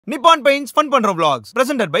Nippon Paints Panrom Vlogs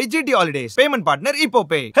presented by GT Holidays. Payment partner Ippo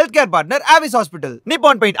Pay. Healthcare partner Avis Hospital.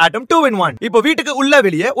 Nippon Paint Atom 2-in-1. இப்போ வீட்டுக்கு உள்ள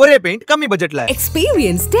வெளியே ஒரே paint கம்மி பட்ஜெட்ல.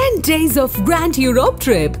 Experience 10 days of Grand Europe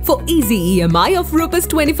trip for easy EMI of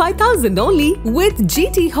 ₹25,000 only with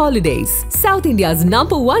GT Holidays, South India's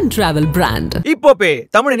 #1 travel brand. Ippo Pay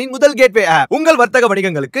தமிழனின் முதல் gateway app. உங்கள் வர்த்தக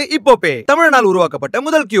வணிகங்களுக்கு Ippo Pay தமிழனால் உருவாக்கப்பட்ட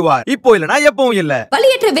முதல் QR. இப்போ இல்லனா எப்பவும் இல்ல.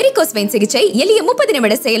 வலியற்ற வெரிகோஸ் வெயின் சிகிச்சை எளிய 30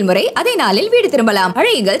 நிமிட செயல்முறை அதே நாளில் வீடு திரும்பலாம்.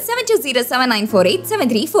 அழையுங்கள்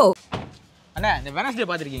 7207948734. அண்ணா இந்த வெனஸ்டே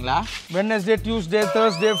பாத்திருக்கீங்களா? Wednesday, Tuesday,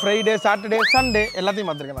 Thursday, Friday, Saturday, Sunday எல்லாத்தையும்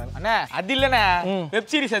பார்த்துருக்கேன் நான். அண்ணா அது இல்லண்ணே, வெப்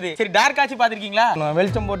சீரிஸ் அது. சரி டார்க் ஆச்சு பாத்திருக்கீங்களா? நான்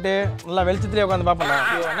வெளிச்சம் போட்டு நல்லா வெளிச்சத்திலே உட்காந்து பார்ப்பேன்.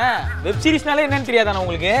 அண்ணா வெப் சீரிஸ்னாலே என்னன்னு தெரியாதாண்ணா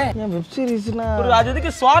உங்களுக்கு? ஏன் வெப் சீரிஸ்னா அது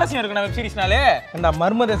எதுக்கு சுவாரஸ்யம் இருக்குண்ணா வெப் சீரிஸ்னாலே? ஏண்டா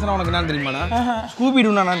மர்மதேசனா உனக்கு என்ன தெரியுமாண்ணா? ஸ்கூபி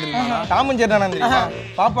டூனா என்ன தெரியுமா? டாம் அண்ட் ஜெர்ரி என்ன தெரியுமா?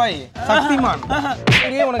 பாப்பாய், சக்திமான்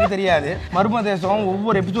இதே உனக்கு தெரியாது. மர்மதேசம்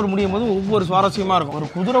ஒவ்வொரு எபிசோடு முடியும் போது ஒவ்வொரு சுவாரஸ்யமா இருக்கும். ஒரு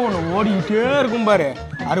குதிரை ஒன்று ஓடிக்கிட்டே இருக்கும் பாரு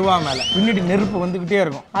அருவா மேல, பின்னாடி நெருப்பு வந்துகிட்டே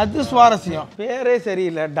இருக்கும். அது சுவாரஸ்யம். பேரே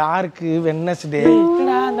சரியில்லை. Dark Wednesday.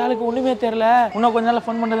 அந்த ஆளுக்கு ஒண்ணுமே தெரியல. இன்னும் கொஞ்ச நாள்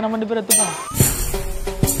ஃபன் பண்றது நம்ம 2 பேரும் எடுத்துப்போம்.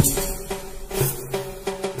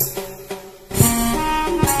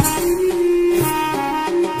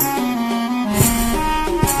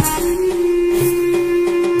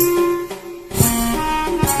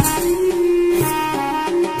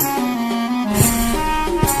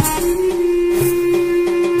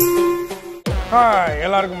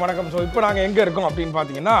 எல்லாருக்கும் வணக்கம். ஸோ இப்போ நாங்கள் எங்கே இருக்கோம் அப்படின்னு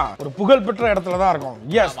பார்த்தீங்கன்னா ஒரு புகழ்பெற்ற இடத்துல தான் இருக்கோம்.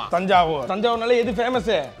 எஸ், தஞ்சாவூர். தஞ்சாவூர்னால எது ஃபேமஸ்?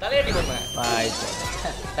 தலையாட்டி பொம்மை.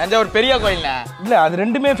 தஞ்சாவூர் பெரிய கோயில் இல்ல, அது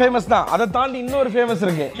ரெண்டுமே ஃபேமஸ் தான். அதை தாண்டி இன்னொரு ஃபேமஸ்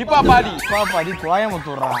இருக்கு. இப்பாபாதி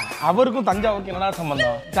கோயம்புத்தூர். அவருக்கும் தஞ்சாவூருக்கு என்னடா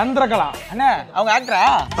சம்பந்தம்? சந்திரகலா அண்ணா அவங்க ஆக்டரா?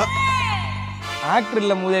 ஆக்டர்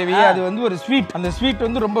இல்ல மூதேவி. அது வந்து ஒரு ஸ்வீட். அந்த ஸ்வீட்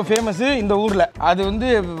வந்து ரொம்ப ஃபேமஸ் இந்த ஊர்ல. அது வந்து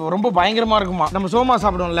ரொம்ப பயங்கரமா இருக்குமா. நம்ம சோமா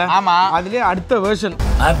சாப்பிடுவோம்ல, ஆமா, அதுலயே அடுத்த வெர்ஷன்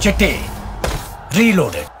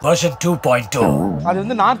Reloaded version 2.2. அது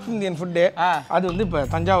வந்து நார்த் இந்தியன் ஃபுட்டு. அது வந்து இப்போ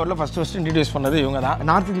தஞ்சாவூர்ல ஃபர்ஸ்ட் இன்ட்ரோடியூஸ் பண்ணது இவங்க தான்.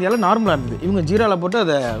 நார்த் இந்தியால நார்மலா இருந்தது. இவங்க ஜீரால போட்டு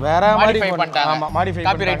அதை வேற மாதிரி பண்ணிட்டாங்க. ஆமா, மாடிஃபை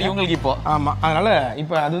காப்பிரைட் இவங்களுக்கு இப்போ. ஆமா, அதனால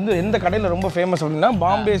இப்போ அது வந்து எந்த கடையில ரொம்ப ஃபேமஸ் அப்படின்னா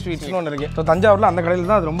பாம்பே ஸ்வீட்ஸ்னு ஒன்று இருக்கு. ஸோ தஞ்சாவூர்ல அந்த கடையில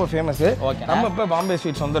தான் அது ரொம்ப ஃபேமஸ். நம்ம இப்போ பாம்பே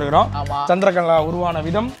ஸ்வீட்ஸ் வந்துருக்கிறோம். சந்திரகலா உருவான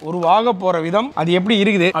விதம், உருவாக போற விதம், அது எப்படி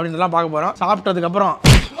இருக்குது அப்படின்னு பார்க்க போறோம். சாப்பிட்டதுக்கு அப்புறம்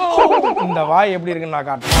இந்த வாய் எப்படி இருக்குன்னு நான்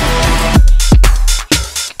காட்டுறேன்.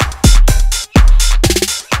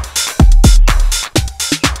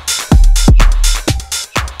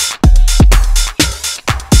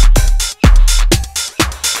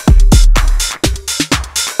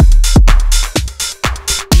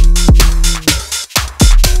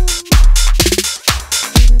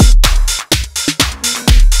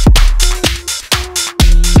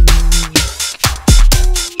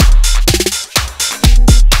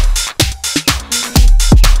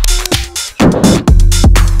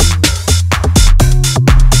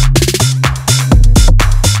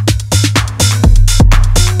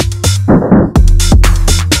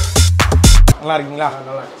 நல்லா இருக்கீங்களா?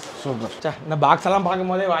 சூப்பர். இந்த பாக்ஸ் எல்லாம்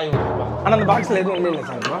பார்க்கும் போதே வாங்கி கொடுப்போம். ஆனால் அந்த பாக்ஸில் எதுவும் இல்லை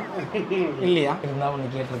சார். இல்லையா? இருந்தால்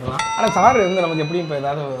ஒன்று கேட்டிருக்கலாம். ஆனால் சார் வந்து நமக்கு எப்படியும் இப்போ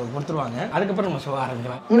ஏதாவது கொடுத்துருவாங்க. அதுக்கப்புறம் நம்ம ஷோ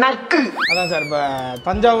ஆரம்பிக்கலாம். அதான் சார், இப்போ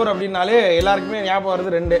தஞ்சாவூர் அப்படின்னாலே எல்லாருக்குமே ஞாபகம்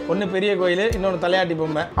வருது 2. ஒன்று பெரிய கோயில், இன்னொன்று தலையாட்டி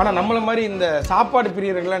பொம்மை. ஆனால் நம்மள மாதிரி இந்த சாப்பாடு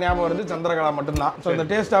பிரியர்கள்லாம் ஞாபகம் வருது சந்திரகலா மட்டும்தான். ஸோ இந்த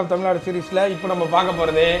டேஸ்ட் ஆஃப் தமிழ்நாடு சீரீஸில் இப்போ நம்ம பார்க்க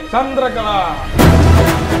போகிறது சந்திரகலா.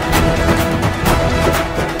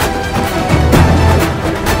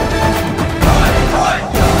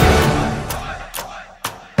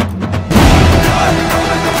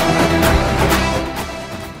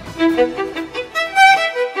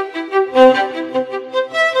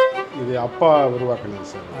 அப்பா உருவாக்கினது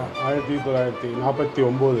சார்.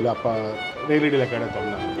 1949 அப்பா ரெயிலடியில் கடை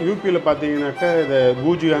தந்தாங்க. யூபியில் பார்த்தீங்கன்னாக்கா இதை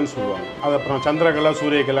பூஜியான்னு சொல்லுவாங்க. அது அப்புறம் சந்திரகலா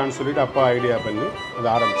சூரியகலான்னு சொல்லிட்டு அப்பா ஐடியா பண்ணி அதை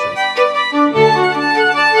ஆரம்பிச்சாங்க.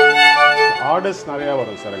 ஆர்டர்ஸ் நிறையா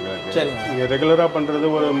வரும் சார் எங்களுக்கு. இங்கே ரெகுலராக பண்ணுறது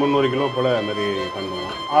ஒரு 300 கிலோ போல் மாதிரி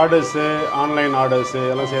பண்ணுவோம். ஆர்டர்ஸு, ஆன்லைன் ஆர்டர்ஸு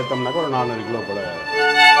எல்லாம் சேர்த்தோம்னாக்கா ஒரு 400 கிலோ போல்.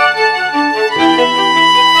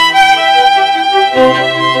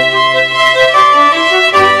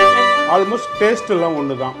 ஆல்மோஸ்ட் டேஸ்ட் எல்லாம்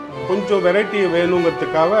ஒன்று தான். கொஞ்சம் வெரைட்டி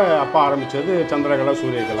வேணுங்கிறதுக்காக அப்பா ஆரம்பித்தது சந்திரகலா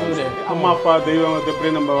சூரியகலா. அம்மா அப்பா தெய்வத்தை எப்படி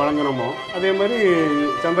நம்ம வழங்கினோமோ அதே மாதிரி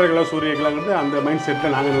சந்திரகலா சூரியகலாங்கிறது அந்த மைண்ட்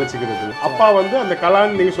செட்டில் நாங்கள் நினச்சிக்கிறது. அப்பா வந்து அந்த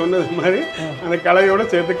கலான்னு நீங்கள் சொன்னது மாதிரி அந்த கலையோடு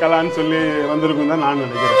சேர்த்து கலான்னு சொல்லி வந்திருக்கும் தான் நான்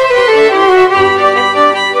நினைக்கிறேன்.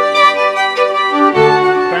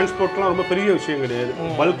 டிரான்ஸ்போர்ட்லாம் ரொம்ப பெரிய விஷயம் கிடையாது.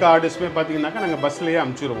 பல்க் ஆர்டர்ஸ்மே பார்த்தீங்கன்னாக்கா நாங்கள் பஸ்லேயே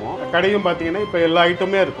அனுப்பிச்சிடுவோம். கடையும் பார்த்தீங்கன்னா இப்போ எல்லா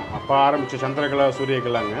ஐட்டமே இருக்கும். அப்போ ஆரம்பிச்ச சந்திரகலா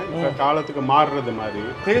சூரியகலாங்க இப்போ காலத்துக்கு மாறுறது மாதிரி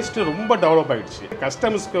டேஸ்ட்டு ரொம்ப டெவலப் ஆகிடுச்சு.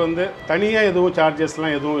 கஸ்டமர்ஸ்க்கு வந்து தனியாக எதுவும்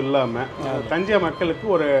சார்ஜஸ்லாம் எதுவும் இல்லாமல் தஞ்சை மக்களுக்கு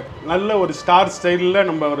ஒரு நல்ல ஒரு ஸ்டார் ஸ்டைலில்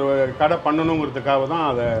நம்ம ஒரு கடை பண்ணணுங்கிறதுக்காக தான்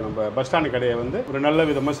அதை நம்ம பஸ் ஸ்டாண்டு கடையை வந்து ஒரு நல்ல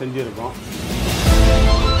விதமாக செஞ்சுருக்கோம்.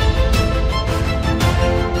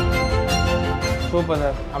 Super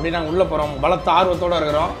sir. அப்படி நாங்கள் உள்ளே போகிறோம், பலத்த ஆர்வத்தோடு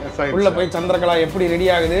இருக்கிறோம். உள்ளே போய் சந்திரகலா எப்படி ரெடி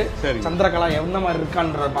ஆகுது, சந்திரகலா எந்த மாதிரி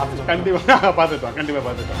இருக்கான்றத பார்த்துட்டோம். கண்டிப்பாக பார்த்துட்டோம், கண்டிப்பாக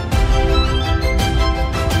பார்த்துட்டோம்.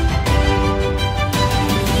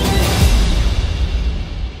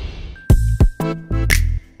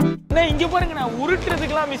 இங்க பாருங்க,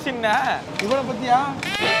 உருட்டுறதுக்கெல்லாம் மிஷின் இவனை பத்தியா?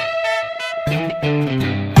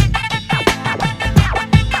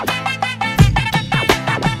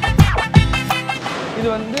 இது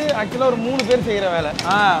வந்து ஆக்சுவலா ஒரு 3 பேர் செய்யற வேலை.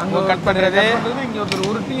 அங்க கட் பண்றது, இங்க ஒருத்தர்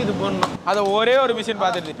உருட்டி இது பண்ணணும். அத ஒரே ஒரு மிஷின்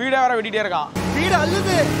பார்த்துட்டு ஸ்பீடா வர வெட்டிட்டே இருக்கான். ஸ்பீட்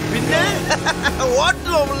அல்லது பின்ன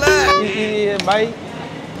ஓட்டுறோம்ல. இது பை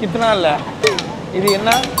கித்தனா இல்ல, இது என்ன?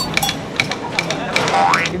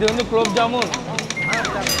 இது வந்து குலோப் ஜாமுன்.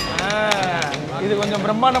 இது கொஞ்சம்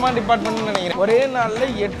பிரம்மாண்டமான டிபார்ட்மெண்ட் நினைக்கிறேன். ஒரே நாள்ல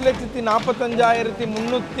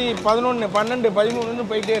 8,45,311 12 13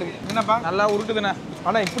 போயிட்டே இருக்கு. என்னப்பா நல்லா உருட்டுதுண்ணே.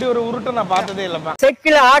 ஆனா இப்படி ஒரு உருட்டை நான் பார்த்ததே இல்லப்பா.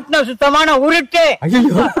 செக்கில ஆட்டின சுத்தமான உருட்டு.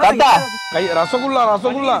 கை ரசகுல்லா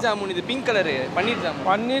ரசகுல்லா ஜாமுன், இது பிங்க் கலர் பன்னீர் ஜாமுன்.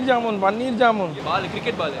 பன்னீர் ஜாமுன் பன்னீர் ஜாமுன். பால்,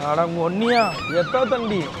 கிரிக்கெட் பால். அடங்க ஒன்னியா எத்தோ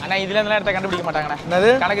தண்டி. ஆனா இதுல இருந்த நேரத்தை கண்டுபிடிக்க மாட்டாங்கண்ணே. என்னது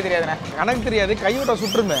கணக்கு தெரியாதுண்ணே. கணக்கு தெரியாது. கையோட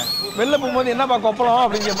சுற்றுமே. வெளில போகும்போது என்னப்பா கொப்பளம்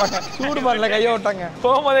அப்படின்னு கேட்பாங்க. சூடு பாருல கையை விட்டாங்க,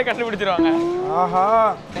 போகும்போதே கண்டுபிடிச்சிருவாங்க. ஆஹா,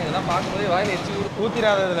 இதெல்லாம் பார்க்கும்போது வாயில எச்சி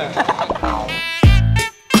ஊத்திராததுல.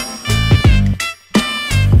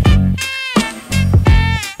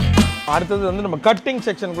 அடுத்தது வந்து நம்ம கட்டிங்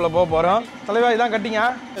செக்ஷனுக்குள்ள போக போறோம். தலைவா இதான் கட்டிங்கா?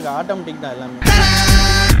 இது ஆட்டோமேட்டிக் தான் எல்லாமே.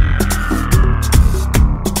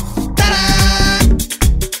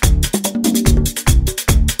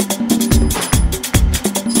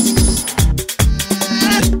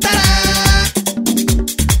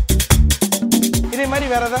 இதே மாதிரி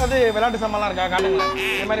வேற ஏதாவது விளையாட்டு சாமான்லாம் இருக்கா? காட்டுங்களேன்.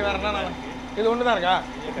 இதே மாதிரி வேற என்ன? இது ஒன்று தான் இருக்கா?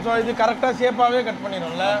 ஸோ இது கரெக்டாக ஷேப்பாகவே கட்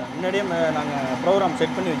பண்ணிடும்ல. முன்னாடியே நாங்கள் ப்ரோக்ராம்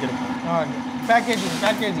செட் பண்ணி வச்சுருக்கோம். பேக்கேஜிங்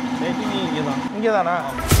இங்கே தான். இங்கே தானா?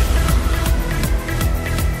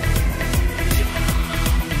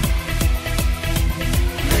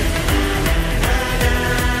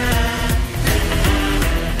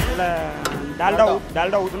 இதில்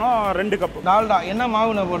டால்டா ஊற்றணும் 2 கப்பு. டால்டா என்ன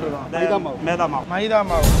மாவுன்னு போட்டிருக்கோம்? மேதா மாவு. மைதா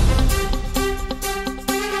மாவு.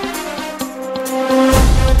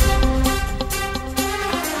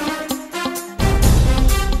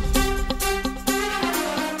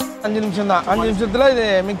 அஞ்சு நிமிஷம் தான். 5 நிமிஷத்துல இது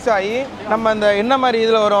மிக்ஸ் ஆகி நம்ம இந்த என்ன மாதிரி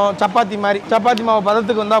இதுல வரும், சப்பாத்தி மாதிரி, சப்பாத்தி மாவு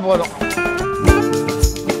பதத்துக்கு வந்தா போதும்.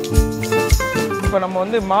 இப்போ நம்ம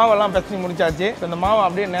வந்து மாவெல்லாம் பிசைஞ்சு முடிச்சாச்சு. இந்த மாவு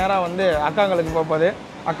அப்படியே நேராக வந்து அக்காங்களுக்கு போகுது.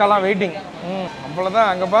 அக்காலாம் வெயிட்டிங். அவ்வளோதான்.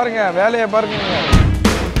 அங்கே பாருங்க, வேலையை பாருங்க.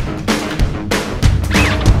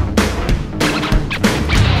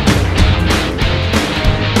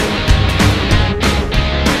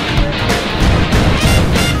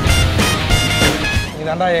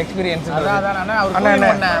 இதாண்டா எக்ஸ்பீரியன்ஸ்.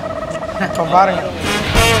 இப்போ பாருங்க,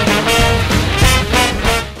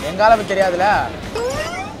 எங்கால தெரியாதுல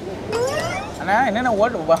அண்ணா. என்னென்ன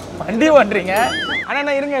வண்டி பண்றீங்க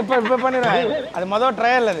அண்ணா? இருங்க, இப்போ பண்ணிடுறேன். அது மொதல்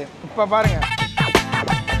ட்ரையல். அது இப்போ பாருங்க.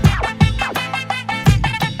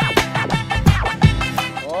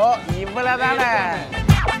 ஓ இவ்வளவுதானே.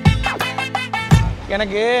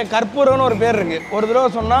 எனக்கு கற்பூரம்னு ஒரு பேர் இருக்கு. ஒரு தடவை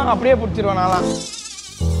சொன்னா அப்படியே பிடிச்சிருவேன் நான்லாம்.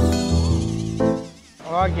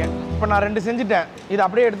 ஓகே, இப்போ நான் 2 செஞ்சுட்டேன். இது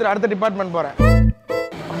அப்படியே எடுத்துட்டு அடுத்த டிபார்ட்மெண்ட் போறேன்.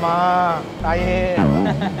 அம்மா தாயே,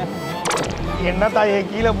 என்ன தாயே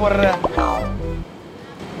கீழே போடுற?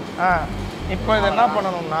 இப்போ இதை என்ன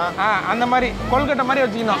பண்ணணும்னா அந்த மாதிரி கொல்கட்டை மாதிரி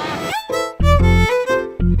வச்சுக்கணும்.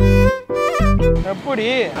 எப்படி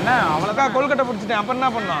அண்ணா? அவ்வளோக்கா கொல்கட்டை பிடிச்சிட்டேன். அப்புறம் என்ன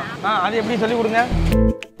பண்ணோம்? அது எப்படி சொல்லி கொடுங்க.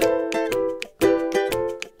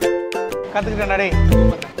 கற்றுக்கிட்டேன் டே.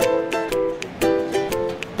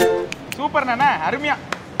 சூப்பர் நானே, அருமையா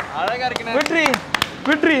அழகா இருக்கு. வெற்றி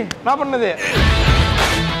வெற்றி. நான் பண்ணது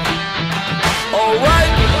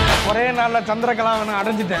ஒரே நாள்ல சந்திரகலா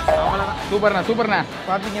அடைஞ்சிட்டேன். சூப்பர்ண்ணா சூப்பர்ண்ணா.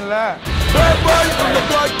 பாத்தீங்கல்ல,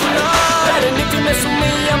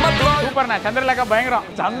 சூப்பர்ண்ணா. சந்திரலேகா பயங்கரம்.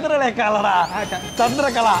 சந்திரலேகாலடா,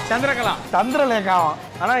 சந்திரகலா சந்திரகலா சந்திரலேகாவா.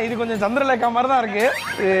 ஆனா இது கொஞ்சம் சந்திரலேகா மாதிரி தான் இருக்கு.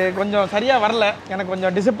 இது கொஞ்சம் சரியா வரல. எனக்கு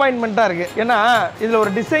கொஞ்சம் டிசப்பாயின்மெண்டா இருக்கு. ஏன்னா இதுல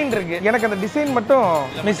ஒரு டிசைன் இருக்கு, எனக்கு அந்த டிசைன் மட்டும்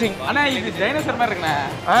மிஸ்ஸிங். ஆனா இது டைனோசர் மாதிரி இருக்குண்ணா.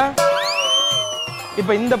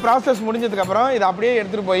 இப்போ இந்த ப்ராசஸ் முடிஞ்சதுக்கு அப்புறம் இதை அப்படியே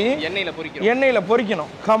எடுத்துட்டு போய் எண்ணெயில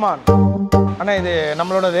பொரிக்கணும். கமான். அண்ணா இது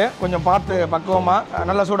நம்மளோடது கொஞ்சம் பார்த்து பக்குவமா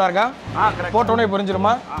நல்லா சூடா இருக்கா போட்ட உடனே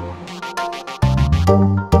புரிஞ்சிருமா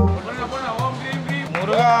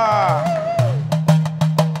முருகா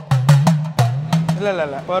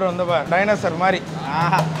இல்ல பாரு வந்து டைனோசர் மாதிரி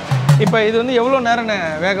இப்போ இது வந்து எவ்வளவு நேரம்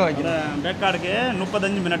வேக வைக்கணும் வேக்காடுக்கு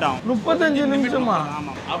 35 மினிட் ஆகும் 35 நிமிஷமா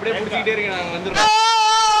ஆமா அப்படியே புடிச்சிட்டே இருக்கேன் நாங்க வந்துறோம்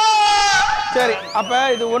சரி அப்ப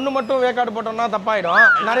இது ஒண்ணு மட்டும் வேக்காடு போட்டோம்னா தப்பாயிடும்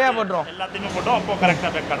நிறைய போட்டுறோம் எல்லாத்தையுமே போட்டோம் அப்போ கரெக்ட்டா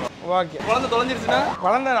வேக்காடு ஓகே குழந்தை தொலைஞ்சிருச்சுனா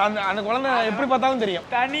குழந்தை அந்த குழந்தை எப்படி பார்த்தாலும் தெரியும்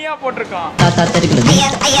தனியா போட்டுருக்கோம்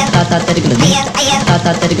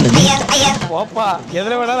ஓப்பா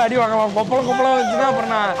எதுல வேணாலும் அடி வாங்க கொப்பளம் வச்சுன்னா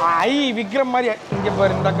அப்புறம் நான் ஐ விக்ரம் மாதிரி இங்க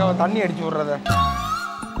பாரு இந்த தண்ணி அடிச்சு விடுறத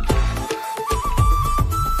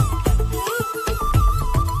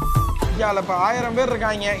இப்போ 1000 பேர்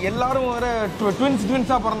இருக்காங்க எல்லாரும் வேற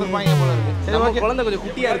ட்வின்ஸா பிறந்திருப்பாங்க போல இருக்கு சரி ஓகே குழந்தை கொஞ்சம்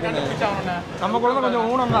குட்டியா இருக்கு நம்ம குழந்தை கொஞ்சம்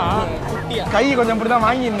ஊனம் தான் கை கொஞ்சம் இப்படி தான்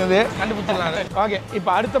வாங்கி இருந்தது கண்டுபிடிச்சிடலாம் ஓகே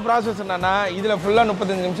இப்போ அடுத்த ப்ராசஸ் என்னன்னா இதுல ஃபுல்லா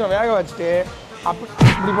 35 நிமிஷம் வேக வச்சுட்டு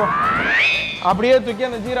இப்படி போ அப்படியே தூக்கி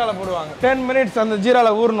அந்த ஜீரால போடுவாங்க 10 மினிட்ஸ் அந்த ஜீரால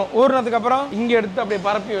ஊறினதுக்கு அப்புறம் இங்க எடுத்து அப்படியே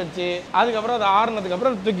பரப்பி வச்சு அதுக்கப்புறம் அது ஆறுனதுக்கு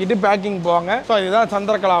அப்புறம் தூக்கிட்டு பேக்கிங் போவாங்க ஸோ இதுதான்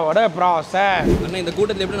சந்திரகலாவோட ப்ராசஸ் அண்ணா இந்த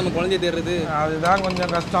கூட்டத்தில் எப்படி நம்ம குழந்தைய தேடுறது அதுதான்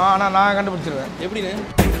கொஞ்சம் கஷ்டம் ஆனால் நான் கண்டுபிடிச்சிருவேன் எப்படின்னு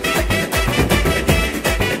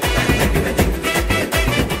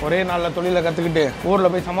ஒரே நாளில் தொழிலை கற்றுக்கிட்டு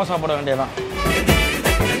ஊரில் போய் சமோசா போட வேண்டியதான்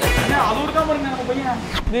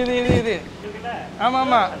இது ஆமாம்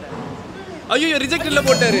ஆமாம் ஐயோ ரிஜெக்டட்ல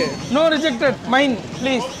போட்டாரு நோ ரிஜெக்டட் மைண்ட்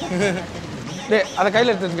ப்ளீஸ் டேய் அத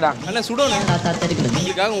கையில எடுத்து வச்சுக்கடா அண்ணா சுடோனே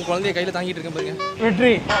உங்களுக்காக உங்க குழந்தைய கையில தாங்கிட்டு இருக்கேன் பாருங்க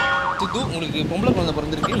வெற்றி சித்து உங்களுக்கு பொம்பளை குழந்தை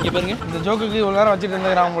பிறந்திருக்கு இங்க பாருங்க இந்த ஜோக்குக்கு இவ்வளவு நேரம் வச்சிட்டு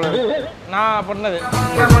இருந்தேன் உங்களுக்கு நான் பண்ணது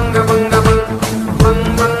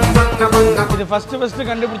இது ஃபர்ஸ்ட்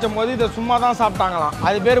கண்டுபிடிச்ச போது இதை சும்மா தான் சாப்பிட்டாங்களாம்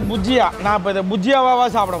அது பேர் புஜ்ஜியா நான் இப்போ இதை புஜ்ஜியாவா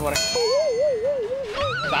சாப்பிட போறேன்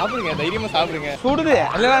சாப்பிடுங்க தைரியமா சாப்பிடுங்க சுடுது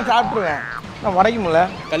இல்லைன்னா சாப்பிட்டுருவேன் நான் உடைக்க முடியல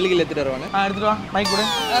கல்லுகள் எடுத்துட்டு வருவானே எடுத்துட்டு வா மைக் கொடு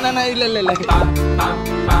இல்ல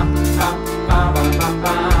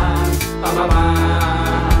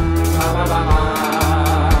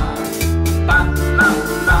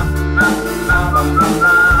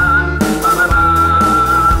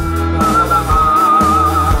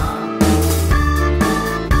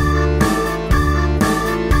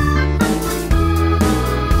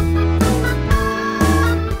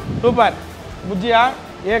சூப்பர் புஜ்ஜியா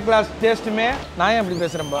ஏ கிளாஸ் டேஸ்ட்டுமே நான் எப்படி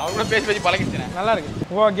பேசுகிறேன் அவங்க பேசி பழகிட்டேன் நல்லா இருக்கு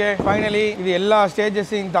ஓகே ஃபைனலி இது எல்லா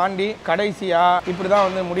ஸ்டேஜஸையும் தாண்டி கடைசியாக இப்படி தான்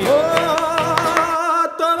வந்து முடியும்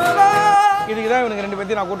இதுக்கு தான் இவனுக்கு 2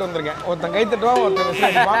 பேர்த்தையும் நான் கூட்டு வந்திருக்கேன் ஒருத்தன் கை தட்டுவான் ஒருத்தன் விசில்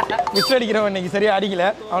அடிப்பான் விசில் அடிக்கிறவன் இன்னைக்கு சரியாக அடிக்கல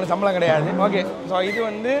அவனுக்கு சம்பளம் கிடையாது ஓகே ஸோ இது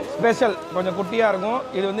வந்து ஸ்பெஷல் கொஞ்சம் குட்டியாக இருக்கும்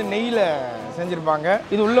இது வந்து நெய்யில் செஞ்சுருப்பாங்க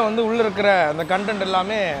இது உள்ள இருக்கிற அந்த கண்டென்ட்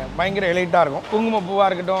எல்லாமே பயங்கர எலைட்டாக இருக்கும் குங்குமப்பூவாக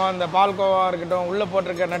இருக்கட்டும் அந்த பால்கோவாக இருக்கட்டும் உள்ளே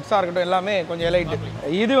போட்டிருக்க நட்ஸாக இருக்கட்டும் எல்லாமே கொஞ்சம் எலைட்டு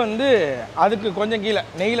இது வந்து அதுக்கு கொஞ்சம் கீழே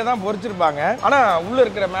நெய்யில் தான் பொரிச்சிருப்பாங்க ஆனால் உள்ளே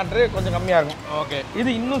இருக்கிற மேட்ரு கொஞ்சம் கம்மியாக இருக்கும் ஓகே இது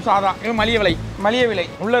இன்னும் சாதா இது மலிய விலை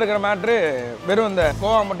உள்ளே இருக்கிற மேட்ரு வெறும் இந்த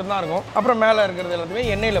கோவா மட்டும்தான் இருக்கும் அப்புறம் மேலே இருக்கிறது எல்லாத்தையுமே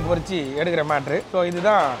எண்ணெயில் பொரிச்சு எடுக்கிற மேட்ரு ஸோ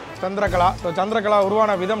இதுதான் சந்திரகலா ஸோ சந்திரகலா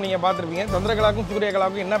உருவான விதம் நீங்கள் பார்த்துருப்பீங்க சந்திரகலாவுக்கும்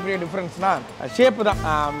சூரியகலாவுக்கும் என்ன பெரிய டிஃப்ரென்ஸ்னா ஷேப்பு தான்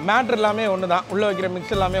மேட்ரு எல்லாமே ஒன்று தான் உள்ளே வைக்கிற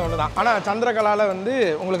மிக்ஸ் எல்லாமே ஒன்று தான் ஆனால் சந்திரகலாவில் வந்து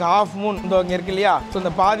உங்களுக்கு ஹாஃப் மூன் இந்த இங்கே இருக்கு இல்லையா ஸோ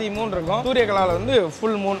இந்த பாதி மூன் இருக்கும் சூரியகலாவில் வந்து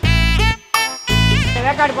ஃபுல் மூன்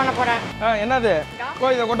ரெக்கார்ட் பண்ண போறேன் என்னது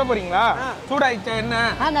இதை கொட்ட போறீங்களா சூடாயிடுச்சா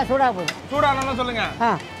என்ன சூடா போகுது சூடானோன்னு சொல்லுங்க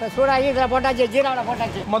சூடாகி இதில் போட்டாச்சு ஜீராவில்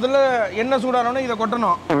போட்டாச்சு முதல்ல என்ன சூடானோன்னு இதை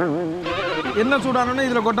கொட்டணும் என்ன சூடானோன்னு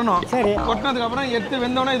இதில் கொட்டணும் சரி கொட்டினதுக்கு அப்புறம் எடுத்து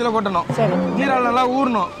வெந்தோன்னே இதில் கொட்டணும் சரி ஜீராவில் நல்லா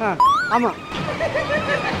ஊறணும் ஆமாம்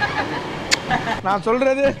நான்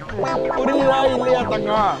சொல்றது புரியுதா இல்லையா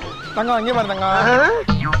தங்கம் அங்கே பாரு தங்கம்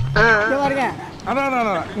பாருங்க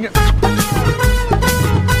அதான் இங்க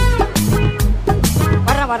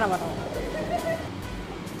வரேன்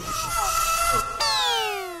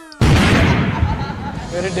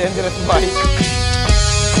வெரி டேஞ்சரஸ் பாய்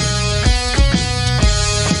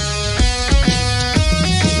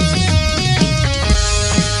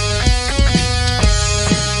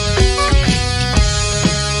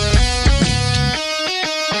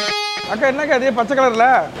அக்கா என்னக்கா அது பச்சை கலர்ல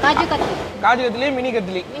காஜு கத்திலி மினி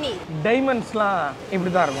கத்திலி டைமண்ட்ஸ்லாம்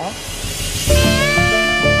இப்படி தான் இருக்கும்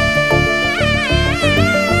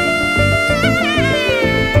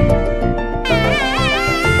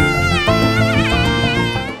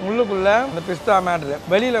உள்ளுக்குள்ள அந்த பிஸ்தா மேட்ரு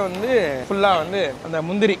வெளியில வந்து ஃபுல்லா வந்து அந்த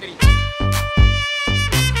முந்திரி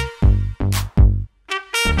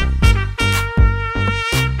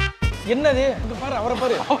என்னது இது பாரு அவரை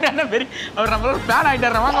பாரு அவர் என்ன பெரிய அவர் நம்மளோட ஃபேன்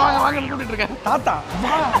ஆயிட்டாரு வாங்க கூட்டிட்டு இருக்காரு தாத்தா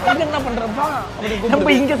இங்க என்ன பண்றப்பா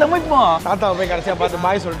நம்ம இங்க சமைப்போம் தாத்தாவை போய் கடைசியா பார்த்து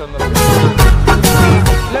பாய் சொல்லிட்டு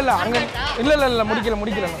வந்துடுறோம் இல்லை அங்கே இல்லை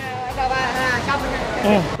முடிக்கல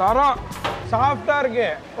தரோம் சாஃப்டாக இருக்கு.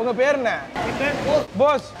 உங்கள் பேர் என்ன?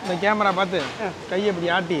 போஸ். இந்த கேமரா பார்த்து கையை இப்படி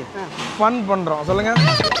ஆட்டி ஃபன் பண்ணுறோம். சொல்லுங்கள்.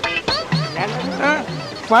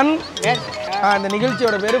 ஃபன். இந்த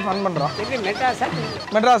நிகழ்ச்சியோட பேர் ஃபன் பண்ணுறோம்.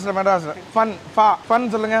 மெட்ராஸில் ஃபன்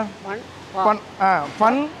சொல்லுங்கள்.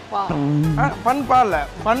 ஃபன் ஃபன் பால்ல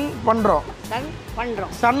ஃபன் பண்ணுறோம்.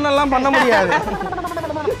 சன்னெல்லாம் பண்ண முடியாது.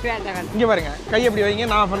 இங்கே பாருங்க, கை எப்படி வைங்க,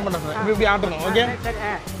 நான் ஃபன் பண்ணுறேன். இப்படி ஆட்டணும். ஓகே,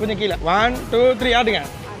 கொஞ்சம் கீழே 1 2 3 ஆட்டுங்க.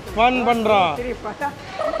 ஃபன் பண்ணுறோம்.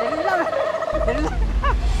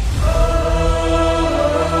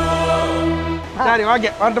 சரி ஓகே,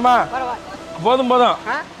 வரட்டுமா? போதும்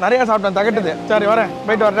நிறைய சாப்பிட்டேன், தகட்டுது. சரி வரேன்,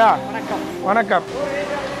 போயிட்டு வரட்டா? வணக்கம்.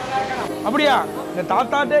 அப்படியா? இந்த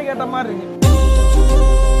தாத்தாட்டே கேட்ட மாதிரி இருக்கு.